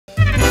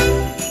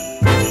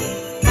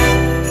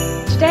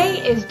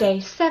is day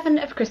 7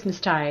 of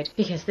Christmastide,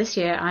 because this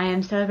year I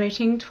am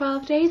celebrating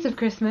 12 days of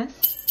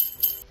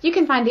Christmas. You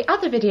can find the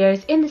other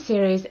videos in the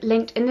series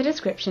linked in the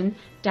description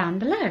down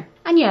below.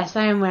 And yes,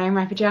 I am wearing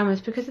my pyjamas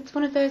because it's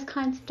one of those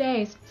kinds of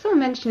days.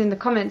 Someone mentioned in the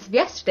comments of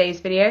yesterday's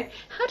video,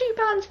 how do you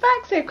bounce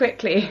back so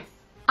quickly?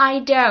 I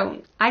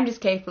don't. I'm just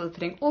capable of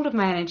putting all of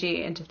my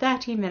energy into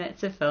 30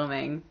 minutes of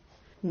filming.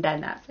 And then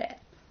that's it.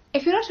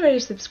 If you're not already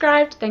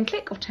subscribed, then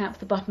click or tap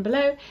the button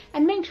below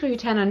and make sure you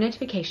turn on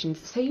notifications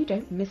so you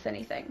don't miss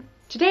anything.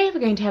 Today we're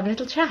going to have a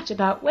little chat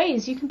about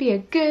ways you can be a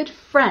good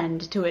friend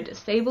to a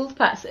disabled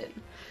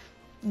person.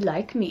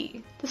 Like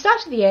me. The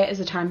start of the year is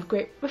a time of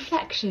great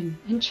reflection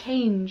and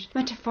change.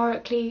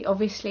 Metaphorically,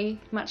 obviously,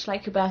 much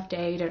like your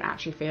birthday, you don't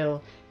actually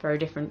feel very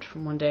different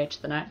from one day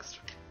to the next.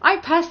 I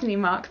personally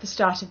mark the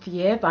start of the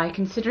year by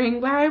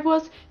considering where I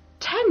was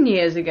 10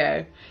 years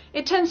ago.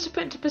 It tends to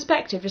put into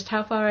perspective just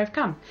how far I've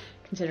come,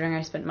 considering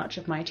I spent much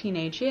of my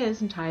teenage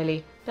years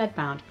entirely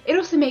bedbound. It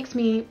also makes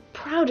me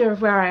prouder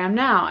of where I am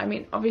now. I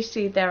mean,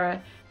 obviously there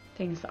are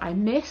things that I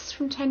miss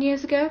from 10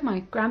 years ago, my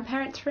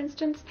grandparents for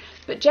instance,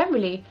 but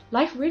generally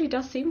life really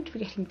does seem to be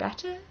getting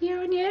better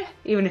year on year,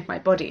 even if my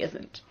body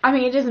isn't. I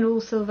mean, it isn't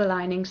all silver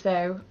linings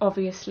though,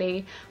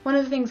 obviously. One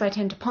of the things I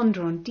tend to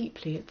ponder on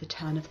deeply at the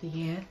turn of the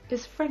year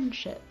is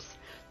friendships.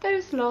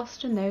 Those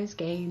lost and those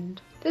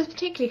gained. This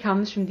particularly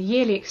comes from the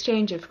yearly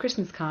exchange of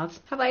Christmas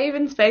cards. Have I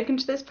even spoken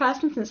to this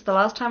person since the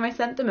last time I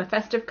sent them a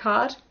festive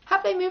card?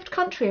 Have they moved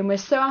country and we're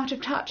so out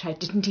of touch I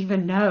didn't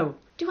even know?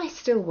 Do I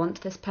still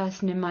want this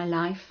person in my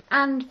life?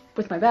 And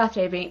with my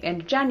birthday being at the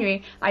end of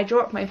January, I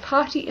draw up my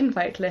party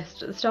invite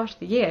list at the start of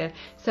the year,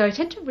 so I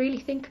tend to really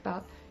think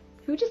about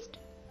who just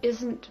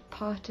isn't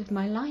part of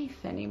my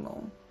life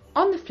anymore.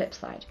 On the flip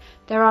side,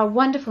 there are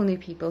wonderful new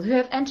people who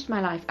have entered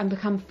my life and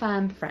become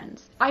firm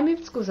friends. I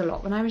moved schools a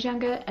lot when I was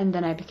younger, and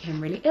then I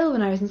became really ill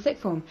when I was in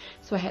sixth form,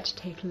 so I had to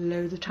take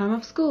loads of time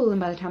off school, and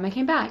by the time I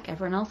came back,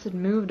 everyone else had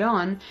moved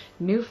on,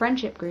 new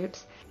friendship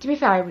groups. To be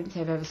fair, I wouldn't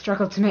say I've ever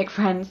struggled to make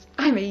friends.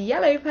 I'm a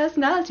yellow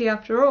personality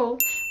after all.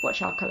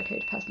 Watch our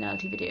colour-coded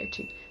personality video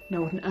to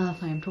know what on earth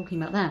I am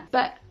talking about there.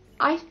 But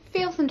I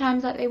feel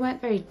sometimes like they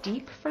weren't very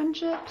deep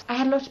friendships. I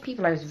had a lot of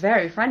people I was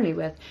very friendly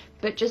with,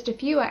 but just a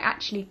few I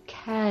actually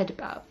cared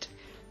about.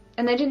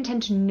 And they didn't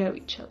tend to know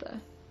each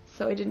other,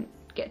 so I didn't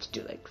get to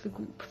do like the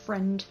group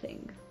friend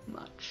thing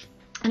much.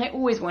 And I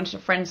always wanted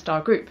a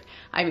friend-star group.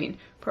 I mean,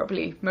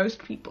 probably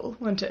most people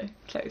want a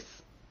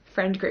close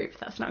friend group.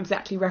 That's not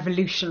exactly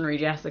revolutionary,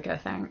 Jessica,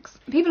 thanks.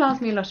 People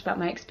ask me a lot about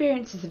my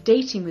experiences of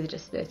dating with a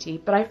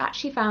disability, but I've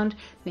actually found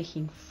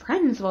making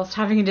friends whilst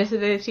having a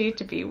disability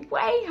to be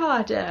way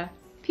harder.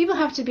 People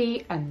have to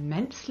be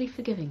immensely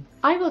forgiving.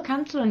 I will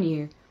cancel on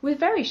you with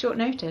very short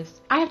notice.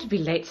 I have to be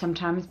late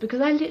sometimes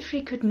because I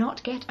literally could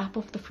not get up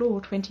off the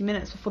floor 20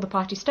 minutes before the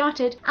party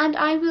started, and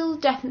I will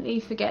definitely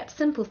forget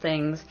simple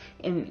things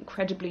in an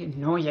incredibly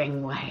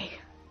annoying way.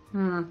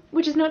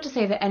 Which is not to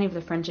say that any of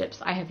the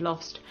friendships I have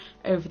lost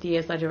over the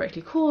years are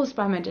directly caused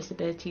by my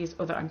disabilities,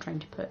 or that I'm trying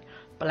to put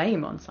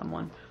blame on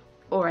someone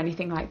or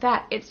anything like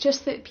that. It's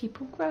just that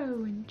people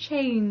grow and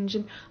change,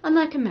 and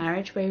unlike a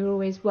marriage where you're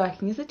always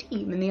working as a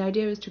team and the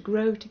idea is to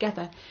grow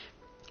together,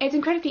 it's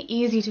incredibly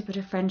easy to put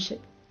a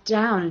friendship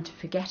down and to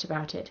forget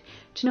about it,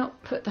 to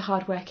not put the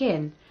hard work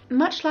in.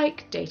 Much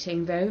like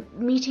dating though,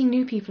 meeting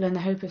new people in the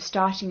hope of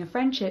starting a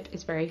friendship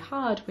is very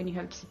hard when you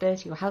have a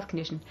disability or health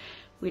condition.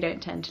 We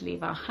don't tend to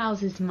leave our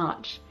houses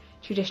much.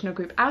 Traditional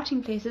group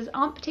outing places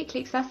aren't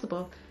particularly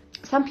accessible.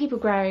 Some people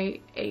grow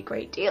a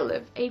great deal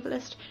of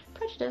ableist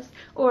prejudice,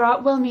 or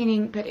are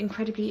well-meaning but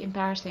incredibly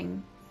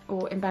embarrassing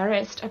or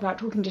embarrassed about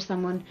talking to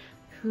someone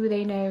who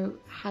they know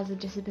has a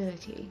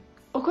disability.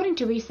 According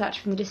to research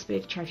from the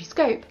disability charity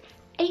Scope,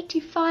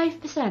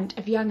 85%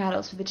 of young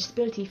adults with a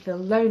disability feel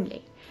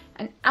lonely.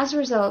 And as a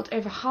result,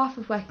 over half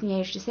of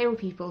working-age disabled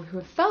people who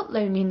have felt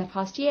lonely in the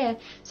past year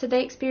said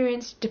they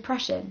experienced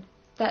depression.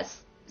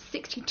 That's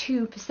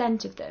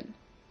 62% of them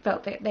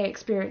felt that they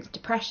experienced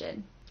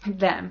depression.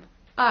 Them.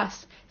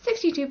 Us.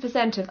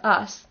 62% of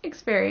us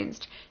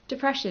experienced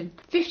depression.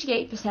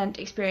 58%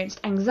 experienced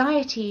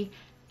anxiety,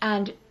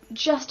 and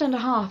just under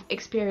half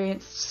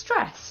experienced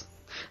stress.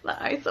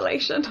 That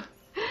isolation.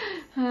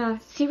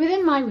 See,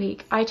 within my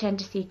week, I tend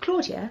to see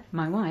Claudia,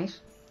 my wife,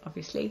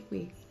 obviously,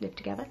 we live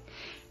together,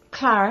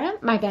 Clara,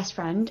 my best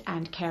friend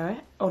and carer,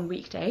 on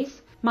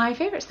weekdays, my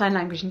favourite sign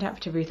language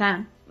interpreter Ruth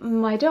Ann,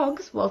 my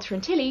dogs, Walter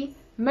and Tilly.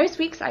 Most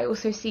weeks I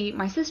also see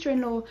my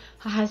sister-in-law,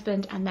 her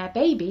husband and their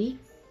baby.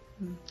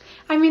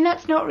 I mean,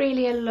 that's not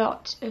really a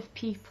lot of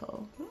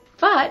people.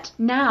 But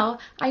now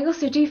I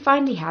also do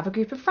finally have a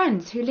group of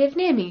friends who live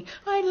near me.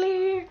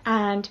 Hi,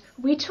 and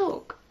we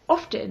talk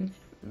often,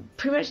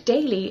 pretty much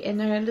daily,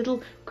 in a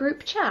little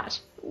group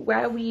chat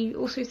where we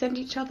also send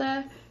each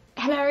other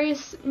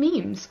hilarious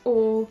memes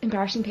or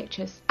embarrassing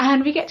pictures.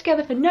 And we get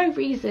together for no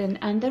reason,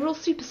 and they're all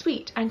super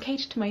sweet and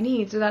cater to my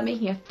needs without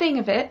making a thing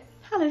of it.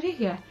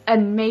 Hallelujah.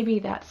 And maybe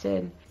that's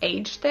an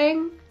age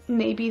thing.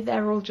 Maybe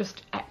they're all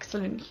just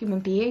excellent human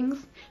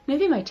beings.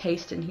 Maybe my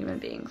taste in human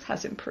beings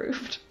has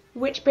improved.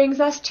 Which brings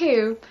us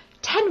to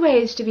 10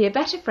 ways to be a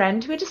better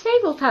friend to a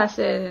disabled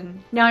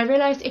person. Now I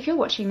realise if you're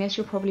watching this,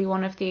 you're probably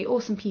one of the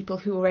awesome people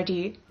who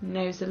already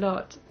knows a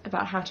lot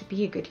about how to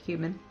be a good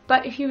human.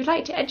 But if you would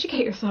like to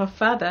educate yourself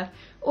further,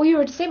 or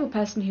you're a disabled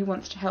person who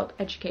wants to help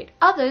educate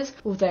others,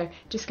 although,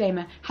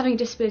 disclaimer, having a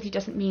disability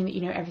doesn't mean that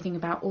you know everything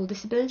about all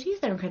disabilities.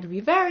 They're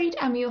incredibly varied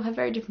and we all have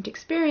very different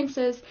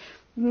experiences.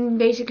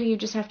 Basically, you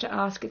just have to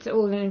ask. It's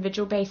all on an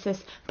individual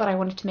basis, but I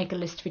wanted to make a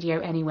list video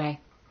anyway.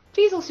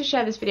 Please also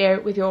share this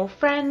video with your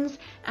friends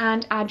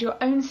and add your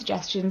own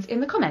suggestions in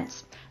the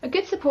comments. A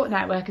good support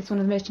network is one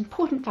of the most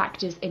important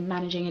factors in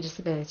managing a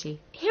disability.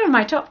 Here are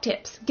my top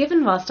tips,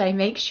 given whilst I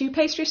make shoe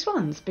pastry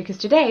swans, because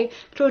today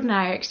Claude and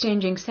I are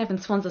exchanging 7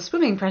 swans of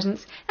swimming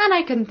presents and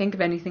I couldn't think of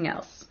anything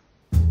else.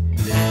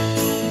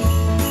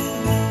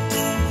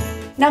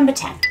 Number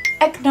 10.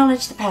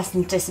 Acknowledge the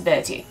person's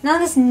disability. None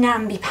of this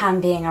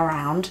namby-pambying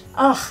around.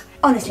 Ugh,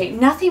 honestly,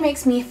 nothing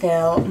makes me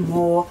feel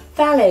more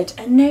valid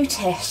and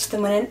noticed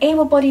than when an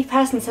able-bodied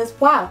person says,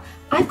 wow,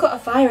 I've got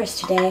a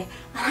virus today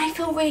and I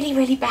feel really,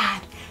 really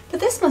bad. But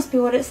this must be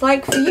what it's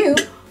like for you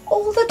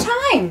all the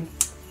time.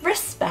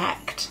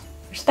 Respect.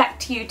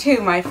 Respect to you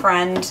too, my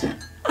friend.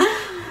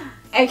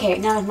 Okay,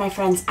 none of my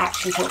friends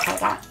actually talk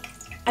like that.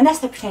 Unless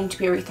they're pretending to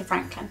be Aretha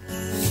Franklin.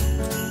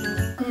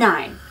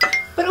 9.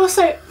 But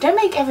also, don't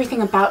make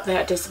everything about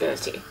their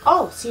disability.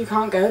 Oh, so you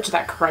can't go to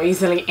that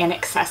crazily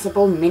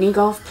inaccessible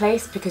mini-golf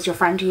place because your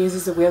friend who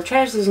uses a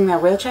wheelchair is using their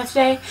wheelchair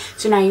today,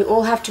 so now you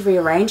all have to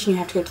rearrange and you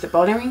have to go to the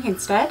bowling rink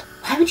instead?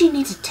 Why would you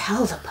need to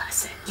tell the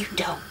person? You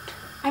don't.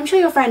 I'm sure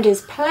your friend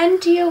is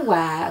plenty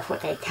aware of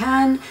what they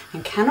can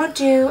and cannot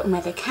do and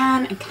where they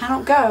can and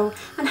cannot go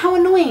and how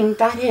annoying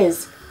that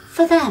is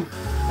for them.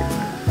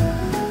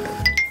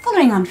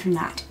 Following on from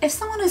that, if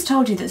someone has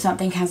told you that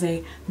something has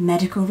a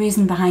medical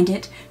reason behind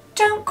it,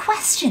 don't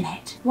question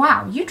it.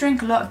 Wow, you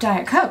drink a lot of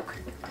Diet Coke.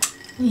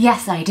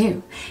 Yes, I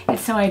do.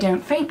 It's so I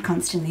don't faint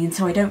constantly and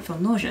so I don't feel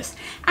nauseous.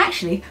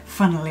 Actually,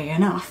 funnily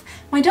enough,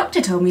 my doctor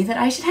told me that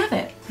I should have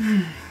it.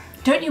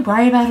 Don't you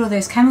worry about all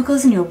those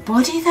chemicals in your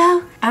body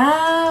though?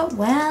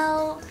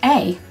 Well,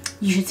 A,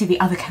 you should see the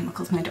other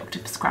chemicals my doctor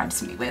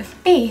prescribes me with.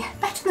 B,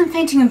 better than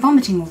fainting and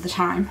vomiting all the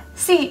time.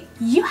 C,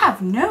 you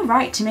have no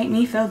right to make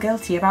me feel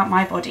guilty about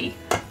my body.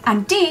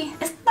 And D,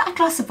 is that a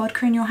glass of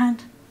vodka in your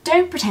hand?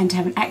 Don't pretend to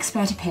have an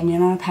expert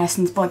opinion on a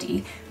person's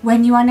body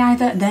when you are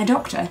neither their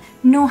doctor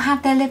nor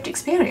have their lived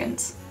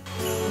experience.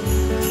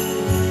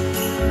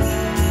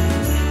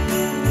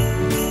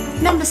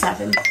 Number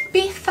 7.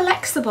 Be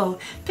flexible,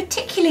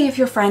 particularly if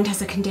your friend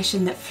has a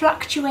condition that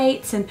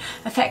fluctuates and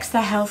affects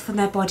their health and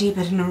their body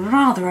but in a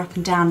rather up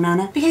and down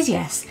manner. Because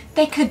yes,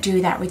 they could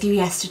do that with you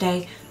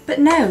yesterday, but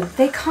no,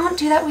 they can't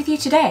do that with you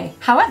today.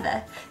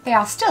 However, they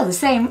are still the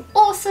same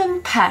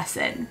awesome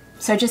person.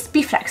 So just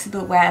be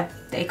flexible where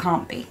they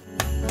can't be.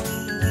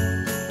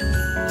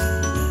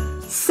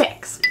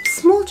 6.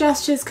 Small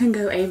gestures can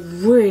go a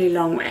really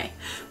long way.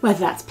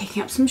 Whether that's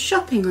picking up some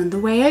shopping on the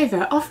way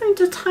over, offering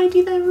to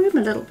tidy their room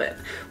a little bit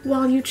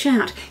while you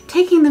chat,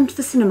 taking them to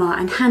the cinema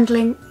and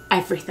handling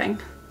everything.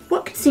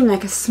 What can seem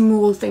like a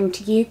small thing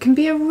to you can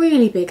be a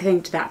really big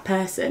thing to that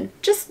person.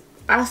 Just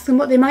ask them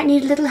what they might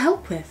need a little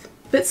help with.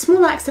 But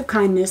small acts of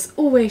kindness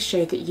always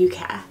show that you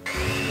care.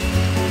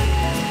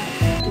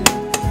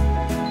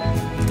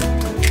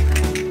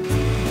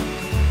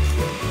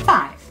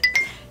 5.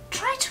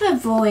 Try to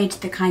avoid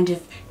the kind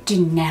of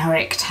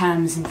generic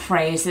terms and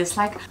phrases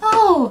like,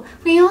 oh,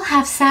 we all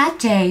have sad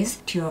days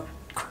to your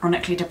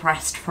chronically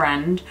depressed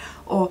friend,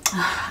 or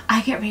oh,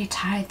 I get really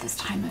tired this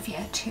time of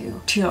year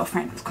too, to your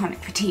friend with chronic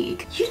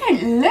fatigue. You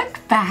don't look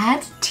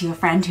bad to your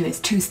friend who is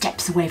 2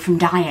 steps away from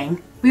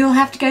dying. We all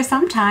have to go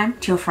sometime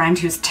to your friend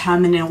who's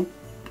terminal.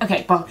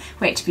 Okay, well,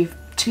 wait, to be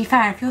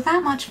fair, if you're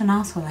that much of an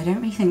asshole, I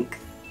don't really think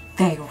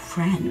they're your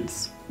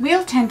friends. We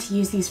all tend to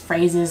use these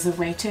phrases as a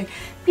way to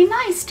be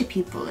nice to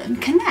people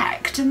and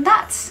connect, and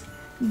that's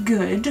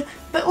good,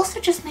 but also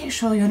just make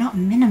sure you're not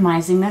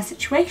minimizing their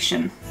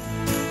situation.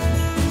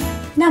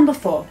 Number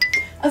 4.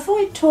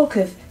 Avoid talk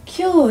of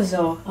cures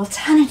or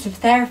alternative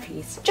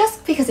therapies.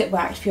 Just because it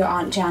worked for your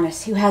Aunt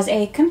Janice, who has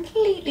a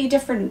completely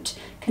different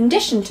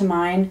condition to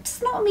mine,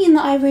 does not mean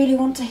that I really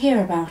want to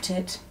hear about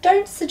it.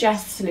 Don't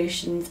suggest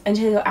solutions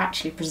until you're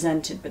actually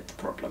presented with the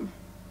problem.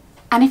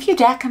 And if you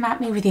dare come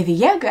at me with either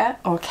yoga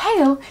or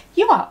kale,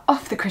 you are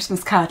off the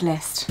Christmas card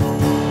list.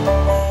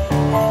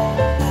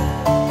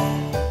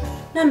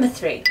 Number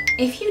 3.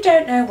 If you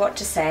don't know what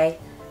to say,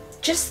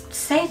 just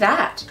say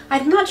that.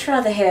 I'd much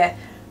rather hear,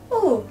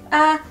 oh,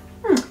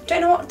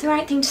 don't know what the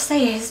right thing to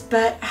say is,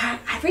 but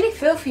I really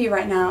feel for you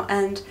right now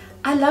and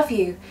I love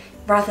you,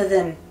 rather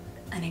than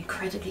an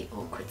incredibly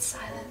awkward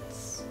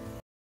silence.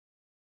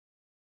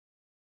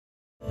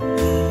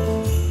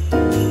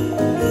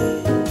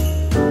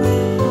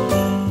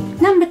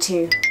 Number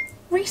 2.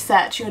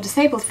 Research your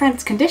disabled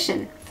friend's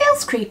condition. Feel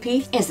feels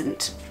creepy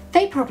isn't.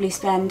 They probably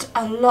spend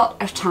a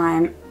lot of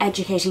time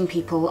educating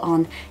people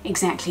on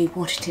exactly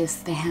what it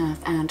is they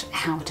have and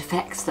how it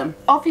affects them.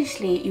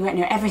 Obviously, you won't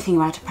know everything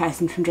about a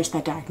person from just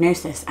their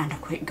diagnosis and a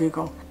quick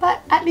Google,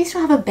 but at least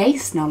you'll have a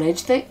base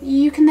knowledge that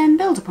you can then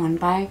build upon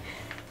by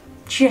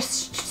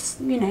just,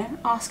 you know,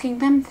 asking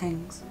them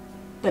things,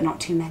 but not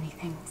too many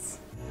things.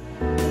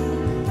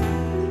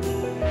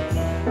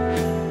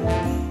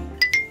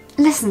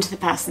 Listen to the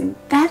person.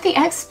 They're the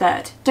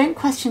expert. Don't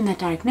question their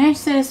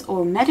diagnosis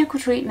or medical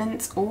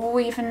treatments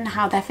or even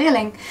how they're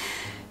feeling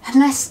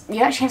unless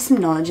you actually have some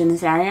knowledge in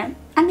this area,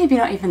 and maybe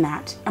not even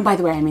that. And by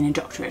the way, I mean a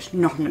doctorate,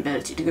 not an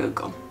ability to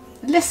Google.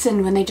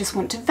 Listen when they just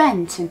want to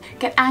vent and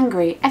get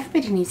angry.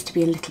 Everybody needs to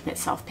be a little bit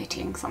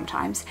self-pitying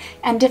sometimes.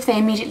 And if they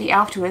immediately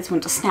afterwards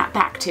want to snap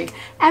back to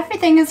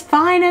everything is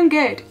fine and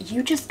good,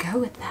 you just go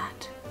with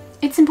that.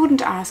 It's important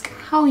to ask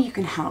how you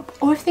can help,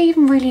 or if they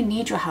even really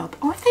need your help,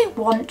 or if they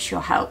want your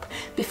help,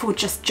 before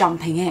just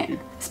jumping in.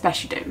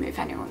 Especially don't move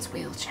anyone's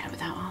wheelchair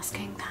without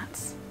asking.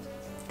 That's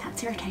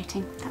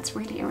irritating. That's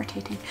really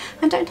irritating.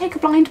 And don't take a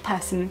blind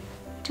person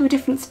to a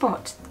different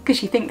spot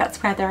because you think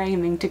that's where they're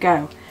aiming to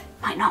go.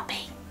 Might not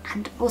be.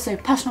 And also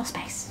personal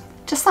space.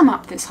 To sum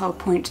up this whole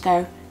point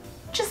though,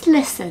 just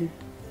listen.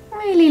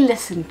 Really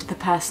listen to the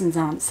person's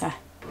answer.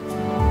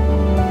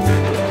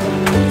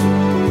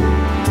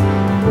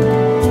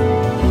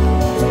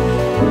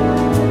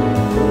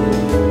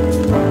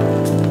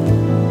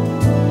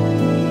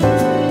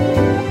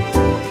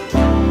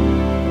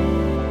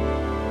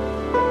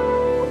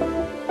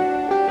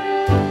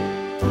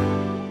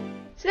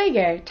 There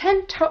you go,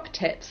 10 top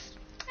tips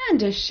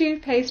and a shoe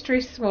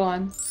pastry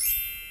swan.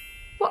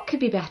 What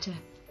could be better?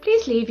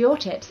 Please leave your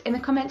tips in the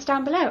comments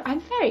down below. I'm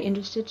very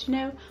interested to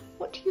know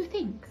what you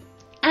think.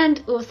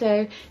 And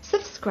also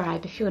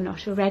subscribe if you're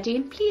not already,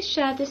 and please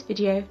share this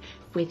video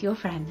with your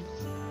friends.